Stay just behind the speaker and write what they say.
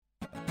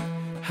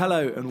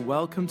Hello and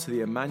welcome to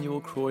the Emmanuel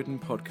Croydon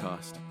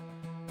podcast.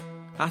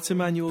 At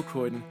Emmanuel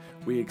Croydon,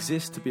 we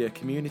exist to be a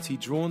community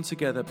drawn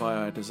together by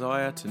our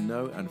desire to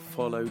know and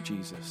follow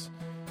Jesus.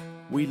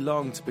 We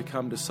long to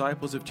become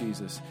disciples of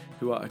Jesus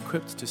who are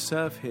equipped to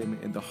serve him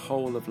in the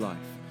whole of life,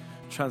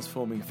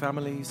 transforming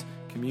families,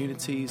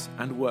 communities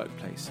and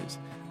workplaces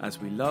as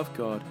we love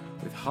God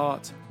with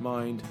heart,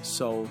 mind,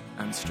 soul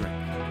and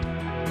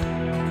strength.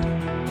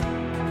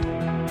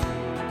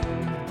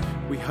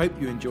 We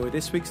hope you enjoy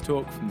this week's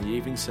talk from the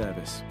evening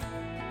service.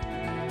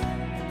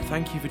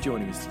 Thank you for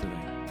joining us today.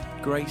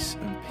 Grace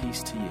and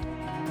peace to you.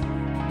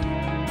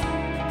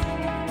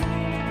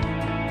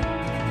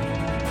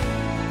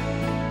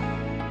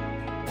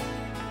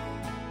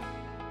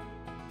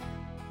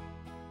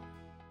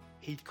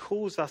 He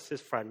calls us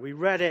his friend. We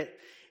read it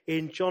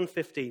in John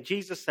 15.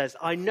 Jesus says,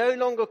 I no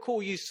longer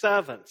call you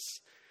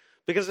servants,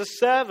 because a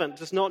servant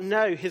does not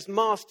know his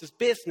master's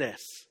business.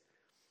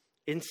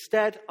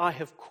 Instead, I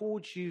have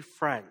called you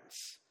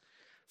friends.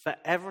 For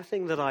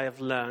everything that I have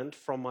learned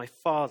from my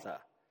Father,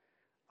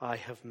 I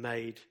have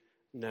made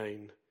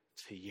known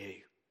to you.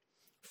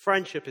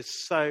 Friendship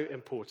is so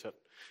important.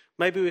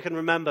 Maybe we can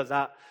remember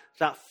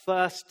that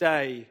first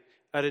day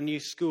at a new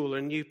school,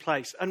 a new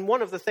place. And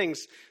one of the things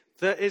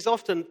that is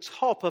often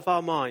top of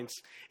our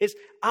minds is,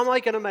 am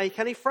I going to make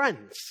any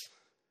friends?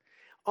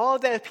 Are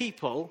there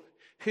people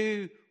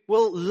who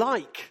will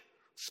like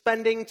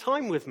spending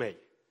time with me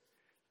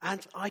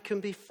and I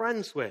can be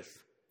friends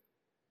with?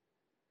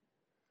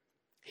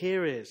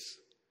 Here is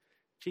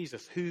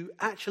Jesus, who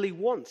actually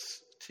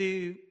wants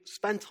to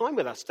spend time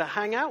with us, to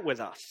hang out with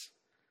us.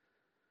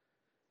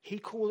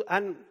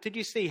 And did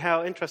you see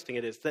how interesting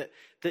it is that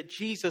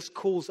Jesus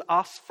calls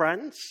us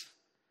friends?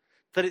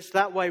 That it's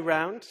that way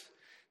round?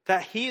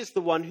 That he is the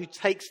one who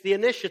takes the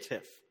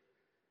initiative.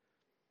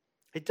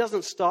 It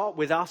doesn't start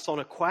with us on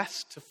a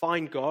quest to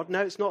find God.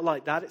 No, it's not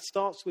like that. It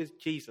starts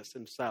with Jesus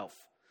himself.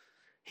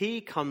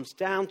 He comes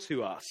down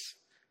to us.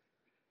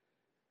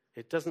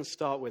 It doesn't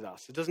start with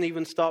us. It doesn't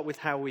even start with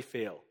how we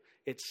feel.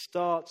 It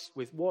starts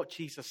with what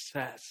Jesus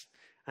says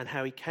and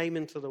how he came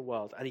into the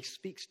world, and he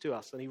speaks to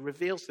us and he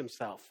reveals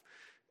himself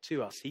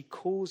to us. He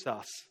calls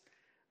us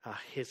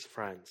his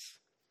friends.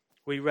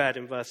 We read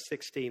in verse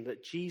 16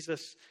 that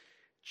Jesus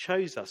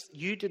chose us.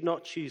 You did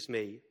not choose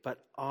me, but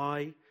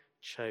I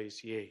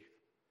chose you.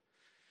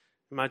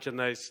 Imagine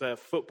those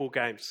football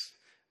games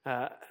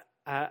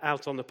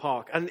out on the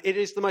park. And it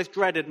is the most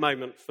dreaded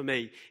moment for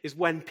me, is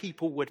when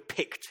people would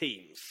pick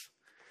teams.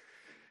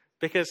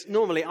 Because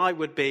normally I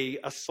would be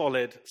a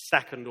solid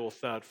second or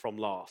third from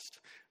last.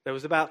 There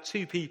was about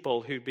two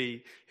people who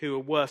were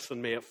worse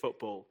than me at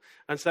football.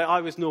 And so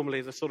I was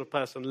normally the sort of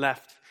person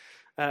left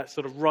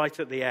sort of right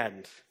at the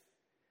end.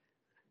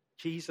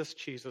 Jesus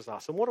chooses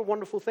us. And what a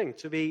wonderful thing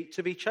to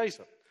be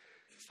chosen.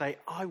 Say,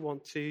 I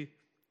want to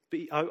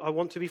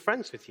be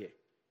friends with you.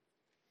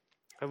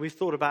 And we've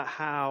thought about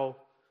how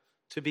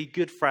to be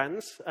good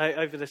friends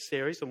over this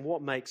series and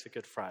what makes a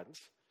good friend.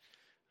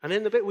 And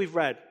in the bit we've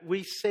read,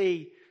 we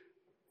see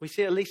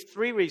at least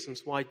three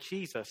reasons why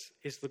Jesus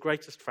is the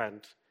greatest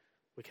friend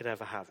we could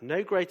ever have.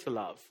 No greater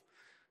love,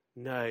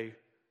 no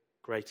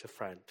greater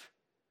friend.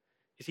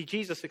 You see,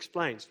 Jesus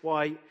explains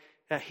why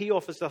he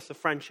offers us a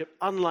friendship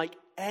unlike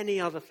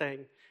any other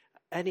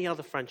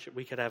friendship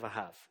we could ever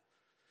have.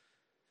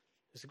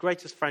 It's the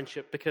greatest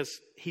friendship because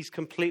he's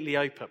completely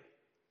open.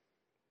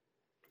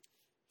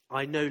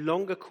 I no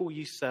longer call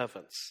you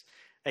servants.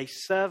 A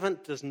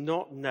servant does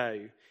not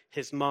know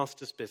his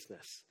master's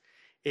business.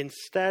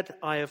 Instead,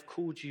 I have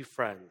called you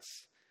friends.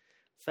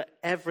 For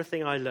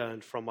everything I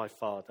learned from my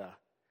Father,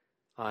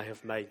 I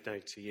have made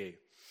known to you.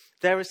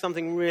 There is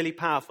something really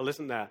powerful,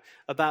 isn't there,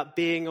 about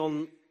being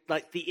on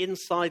like the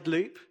inside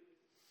loop.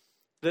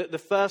 The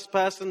first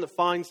person that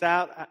finds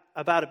out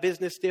about a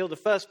business deal, the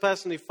first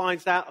person who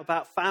finds out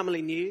about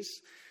family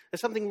news. There's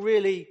something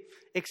really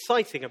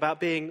exciting about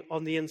being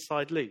on the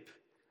inside loop.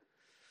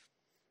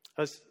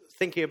 I was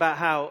thinking about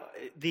how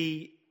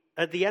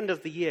at the end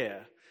of the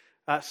year,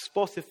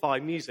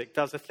 Spotify Music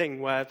does a thing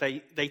where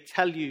they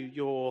tell you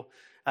you're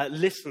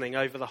listening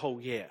over the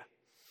whole year.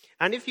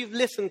 And if you've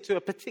listened to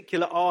a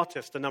particular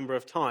artist a number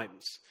of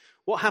times,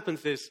 what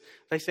happens is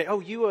they say, oh,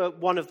 you were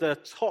one of the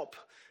top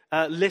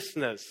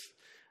listeners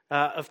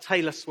of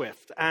Taylor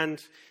Swift. And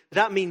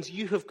that means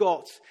you have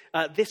got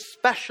this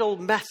special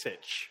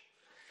message.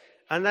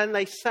 And then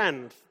they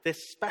send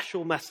this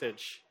special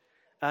message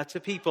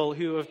to people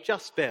who have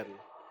just been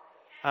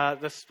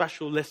the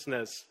special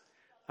listeners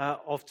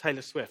of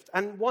Taylor Swift.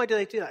 And why do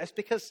they do that? It's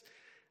because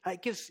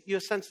it gives you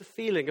a sense of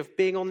feeling of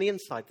being on the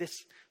inside.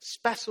 This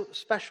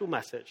special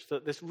message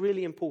that this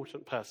really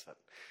important person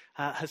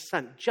has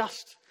sent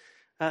just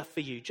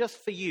for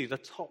you, the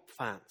top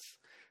fans.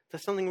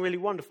 There's something really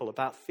wonderful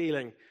about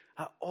feeling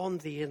on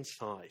the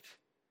inside.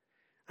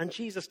 And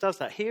Jesus does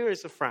that. Here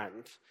is a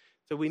friend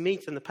that we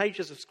meet in the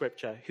pages of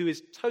Scripture who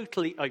is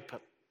totally open.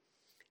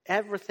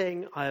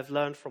 Everything I have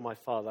learned from my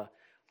Father,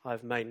 I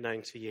have made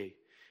known to you.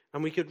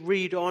 And we could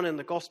read on in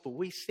the gospel.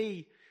 We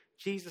see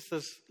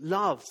Jesus'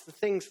 loves, the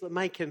things that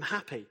make him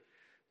happy,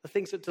 the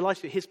things that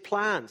delight you, his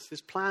plans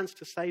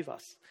to save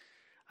us,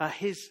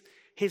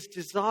 his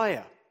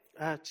desire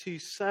to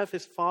serve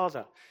his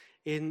Father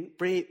in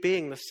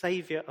being the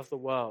Saviour of the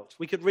world.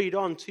 We could read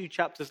on 2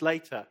 chapters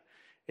later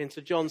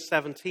into John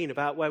 17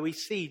 about where we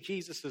see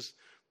Jesus'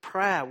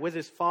 prayer with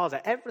his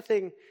Father.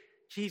 Everything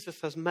Jesus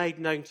has made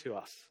known to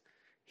us,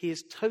 he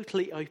is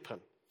totally open.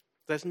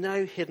 There's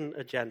no hidden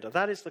agenda.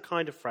 That is the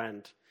kind of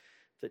friend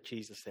that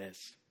Jesus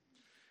is.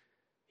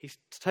 He's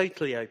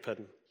totally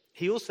open.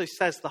 He also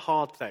says the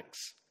hard things.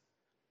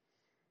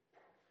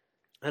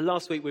 And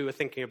last week we were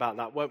thinking about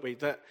that, weren't we?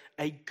 That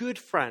a good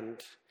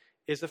friend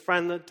is a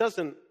friend that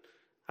doesn't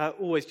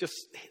always just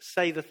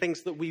say the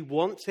things that we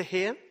want to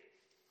hear,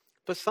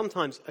 but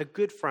sometimes a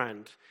good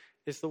friend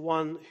is the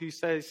one who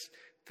says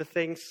the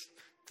things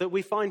that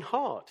we find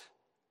hard,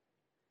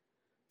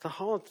 the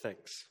hard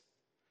things.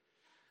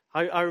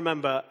 I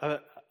remember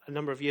a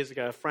number of years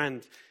ago a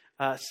friend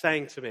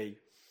saying to me,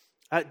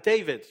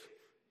 David,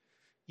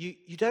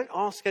 you don't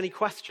ask any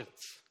questions.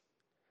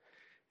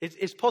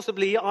 It's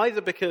possibly either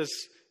because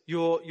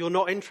you're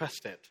not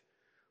interested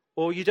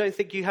or you don't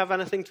think you have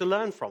anything to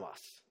learn from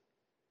us.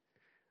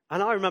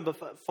 And I remember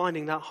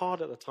finding that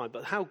hard at the time,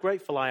 but how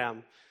grateful I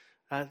am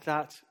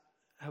that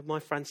my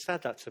friend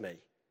said that to me.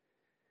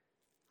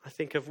 I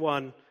think of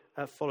one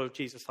follower of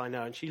Jesus I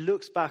know, and she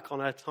looks back on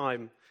her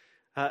time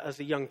as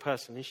a young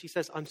person, and she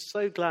says, I'm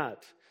so glad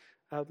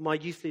my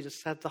youth leader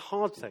said the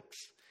hard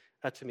things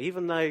to me,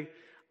 even though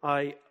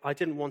I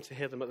didn't want to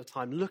hear them at the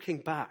time. Looking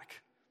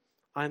back,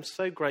 I am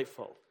so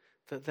grateful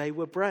that they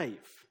were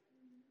brave.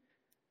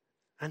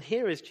 And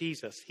here is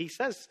Jesus. He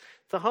says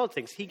the hard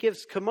things. He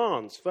gives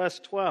commands. Verse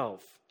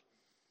 12.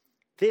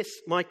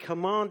 My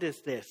command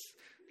is this: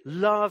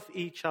 love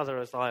each other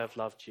as I have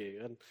loved you.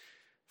 And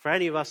for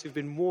any of us who've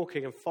been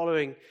walking and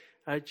following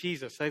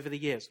Jesus over the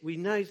years, we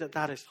know that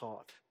that is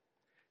hard.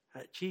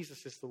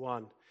 Jesus is the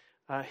one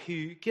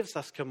who gives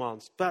us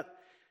commands, but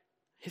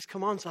his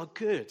commands are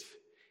good.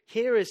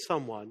 Here is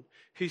someone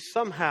who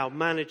somehow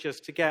manages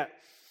to get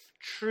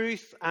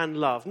truth and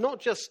love, not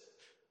just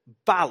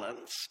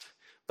balanced,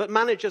 but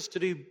manages to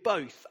do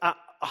both at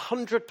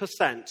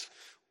 100%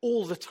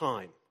 all the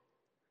time.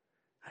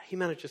 He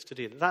manages to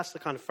do that. That's the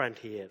kind of friend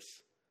he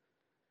is.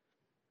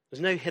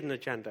 There's no hidden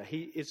agenda.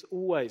 He is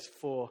always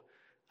for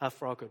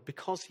our good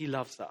because he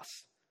loves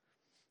us.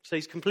 So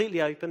he's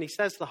completely open. He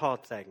says the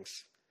hard things.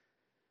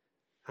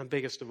 And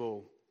biggest of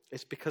all,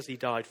 it's because he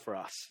died for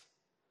us.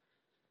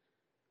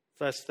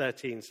 Verse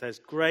 13 says,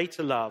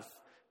 greater love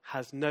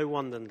has no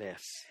one than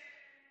this,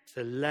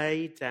 to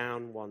lay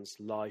down one's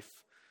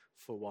life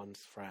for one's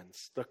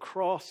friends. The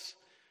cross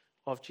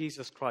of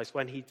Jesus Christ,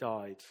 when he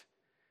died,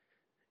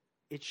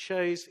 it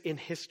shows in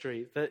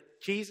history that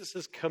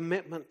Jesus'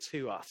 commitment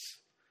to us,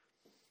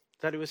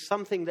 that it was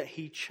something that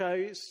he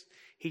chose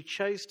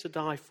to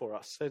die for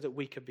us so that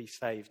we could be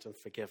saved and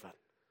forgiven.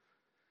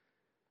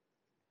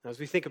 As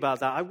we think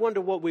about that, I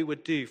wonder what we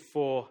would do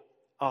for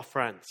our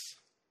friends.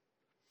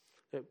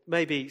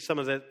 Maybe some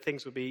of the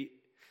things would be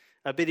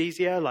a bit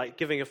easier, like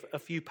giving a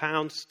few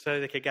pounds so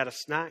they could get a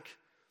snack.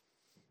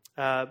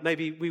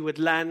 Maybe we would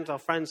lend our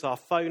friends our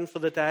phone for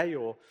the day,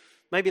 or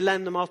maybe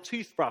lend them our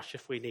toothbrush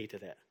if we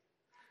needed it.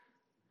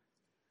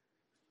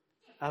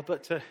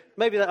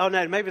 Maybe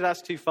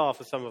that's too far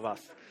for some of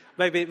us.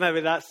 Maybe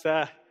that's...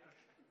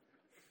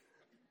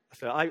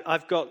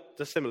 I've got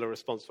the similar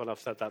response when I've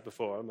said that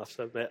before, I must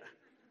admit.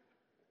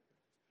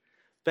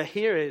 But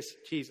here is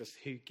Jesus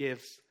who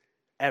gives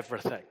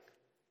everything.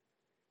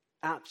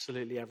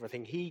 Absolutely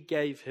everything. He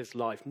gave his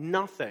life.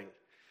 Nothing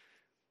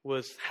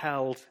was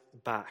held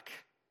back.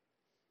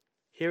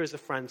 Here is a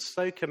friend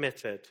so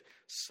committed,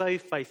 so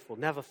faithful,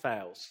 never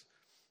fails.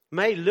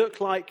 May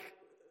look like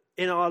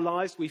in our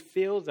lives we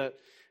feel that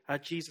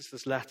Jesus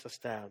has let us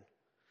down.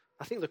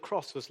 I think the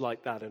cross was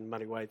like that in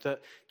many ways,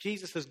 that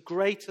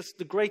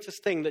the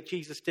greatest thing that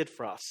Jesus did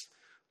for us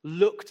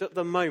looked at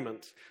the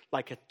moment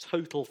like a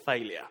total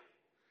failure.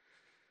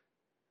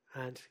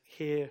 And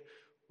here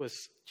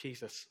was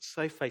Jesus,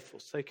 so faithful,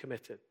 so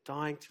committed,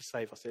 dying to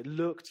save us. It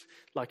looked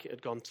like it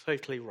had gone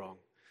totally wrong,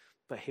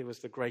 but here was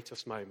the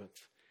greatest moment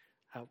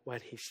when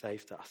he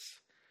saved us.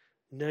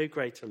 No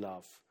greater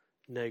love,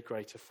 no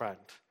greater friend.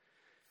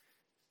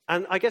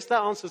 And I guess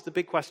that answers the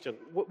big question.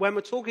 When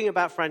we're talking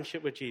about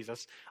friendship with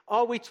Jesus,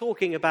 are we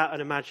talking about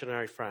an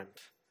imaginary friend?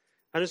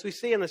 And as we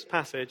see in this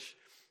passage,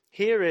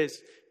 here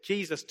is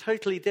Jesus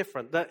totally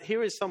different. That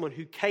here is someone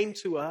who came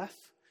to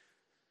earth.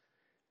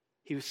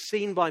 He was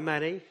seen by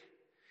many.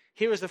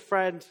 Here is a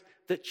friend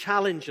that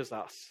challenges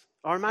us.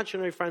 Our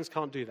imaginary friends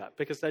can't do that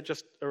because they're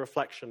just a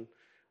reflection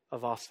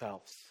of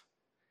ourselves.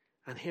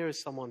 And here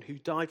is someone who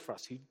died for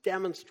us, who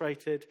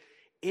demonstrated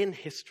in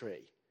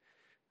history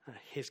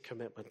his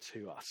commitment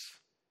to us.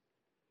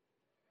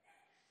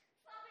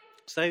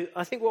 So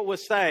I think what we're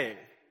saying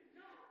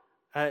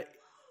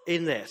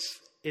in this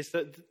is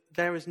that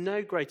there is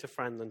no greater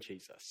friend than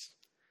Jesus.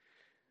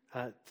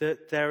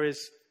 That there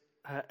is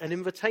an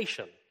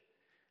invitation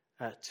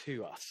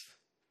to us.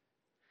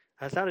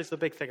 That is the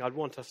big thing I'd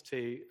want us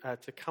to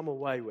come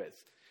away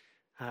with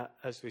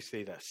as we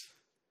see this.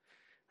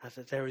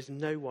 that there is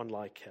no one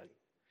like him.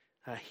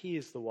 He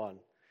is the one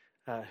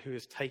who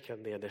has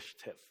taken the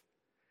initiative.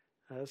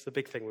 That's the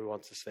big thing we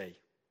want to see.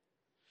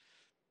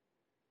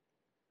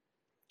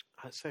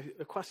 So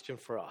the question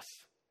for us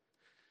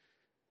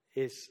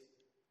is,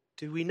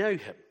 do we know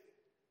him?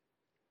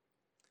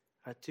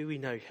 Do we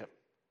know him?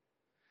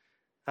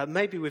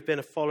 Maybe we've been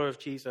a follower of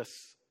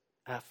Jesus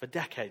for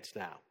decades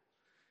now.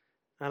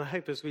 And I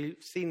hope as we've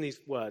seen these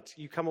words,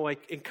 you come away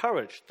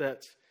encouraged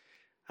that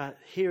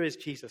here is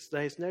Jesus.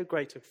 There is no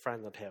greater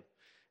friend than him.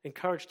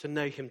 Encouraged to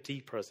know him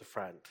deeper as a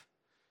friend.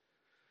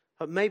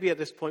 But maybe at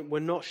this point we're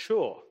not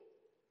sure.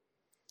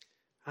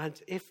 And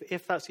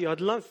if that's you,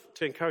 I'd love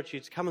to encourage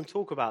you to come and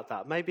talk about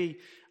that. Maybe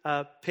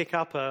pick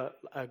up a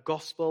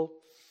gospel.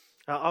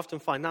 I often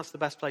find that's the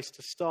best place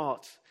to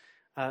start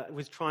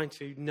with trying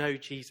to know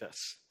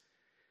Jesus.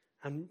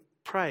 And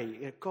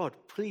pray, God,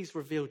 please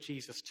reveal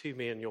Jesus to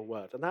me in your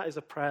word. And that is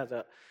a prayer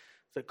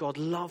that God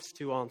loves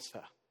to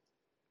answer.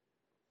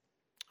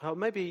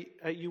 Maybe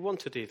you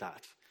want to do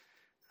that.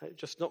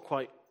 Just not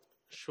quite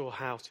sure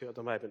how to at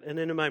the moment. And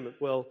in a moment,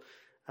 we'll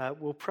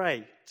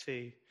pray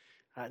to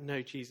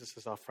know Jesus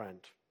as our friend.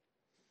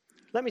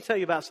 Let me tell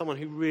you about someone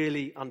who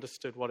really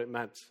understood what it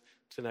meant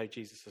to know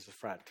Jesus as a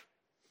friend.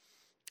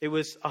 It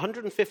was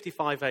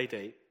 155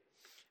 AD,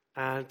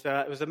 and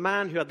it was a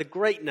man who had the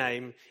great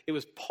name, it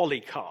was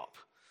Polycarp.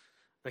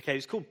 Okay, he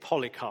was called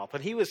Polycarp,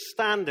 and he was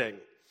standing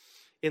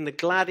in the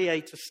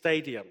Gladiator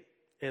Stadium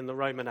in the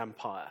Roman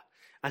Empire,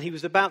 and he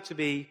was about to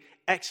be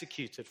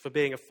executed for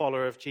being a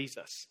follower of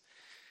Jesus.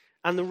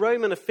 And the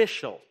Roman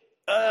official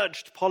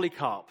urged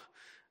Polycarp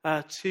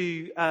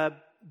to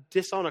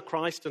dishonor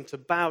Christ and to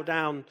bow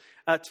down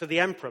to the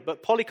emperor.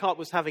 But Polycarp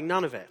was having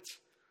none of it.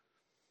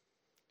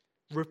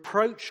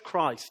 Reproach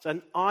Christ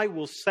and I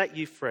will set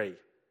you free.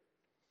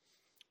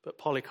 But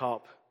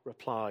Polycarp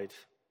replied,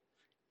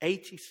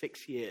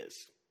 86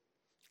 years.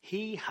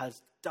 He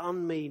has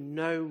done me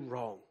no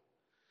wrong.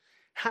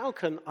 How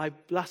can I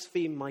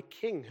blaspheme my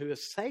king who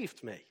has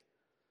saved me?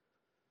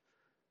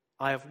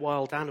 I have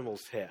wild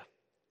animals here,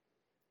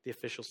 the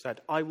official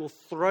said. I will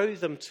throw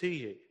them to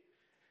you.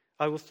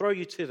 I will throw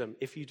you to them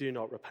if you do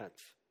not repent.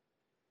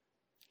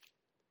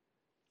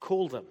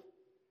 Call them,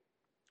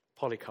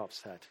 Polycarp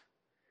said.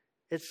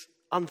 It's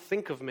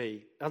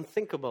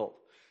unthinkable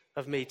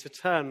of me to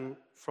turn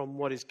from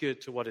what is good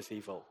to what is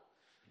evil.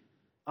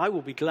 I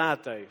will be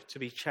glad, though, to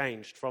be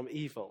changed from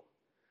evil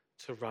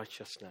to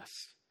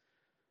righteousness.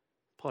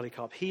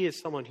 Polycarp, he is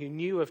someone who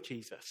knew of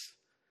Jesus,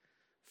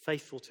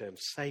 faithful to him,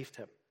 saved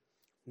him.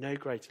 No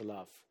greater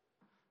love,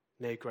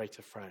 no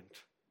greater friend.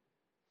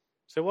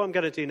 So what I'm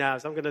going to do now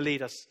is I'm going to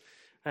lead us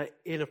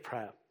in a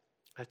prayer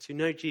to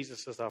know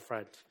Jesus as our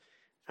friend.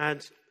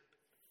 And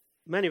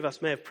many of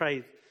us may have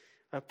prayed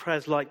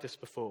prayers like this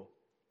before.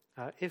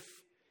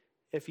 If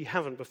you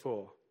haven't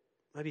before,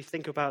 maybe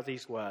think about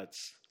these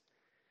words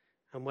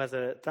and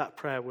whether that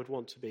prayer would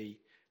want to be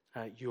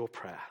your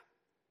prayer.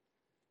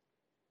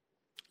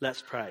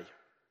 Let's pray.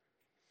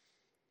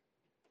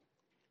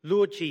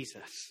 Lord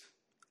Jesus,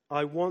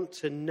 I want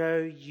to know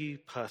you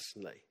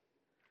personally.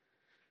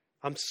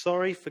 I'm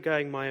sorry for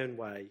going my own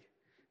way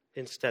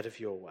instead of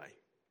your way.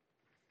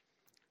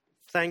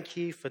 Thank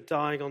you for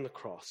dying on the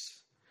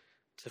cross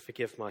to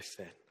forgive my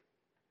sin.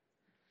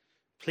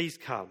 Please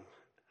come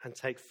and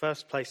take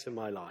first place in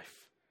my life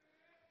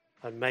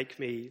and make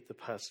me the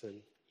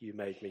person you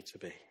made me to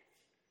be.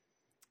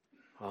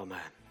 Amen.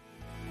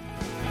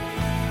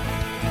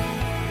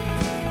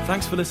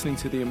 Thanks for listening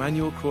to the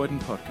Emmanuel Croydon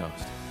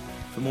podcast.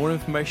 For more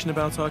information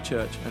about our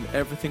church and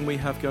everything we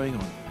have going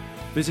on,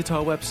 visit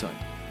our website,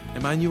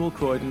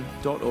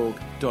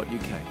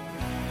 emmanuelcroydon.org.uk.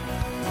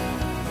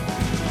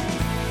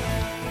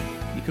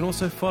 You can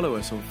also follow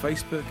us on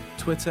Facebook,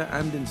 Twitter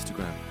and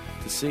Instagram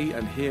to see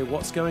and hear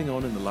what's going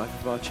on in the life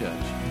of our church.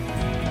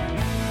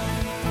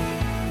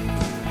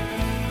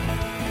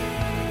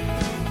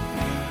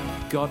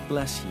 God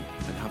bless you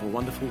and have a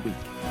wonderful week.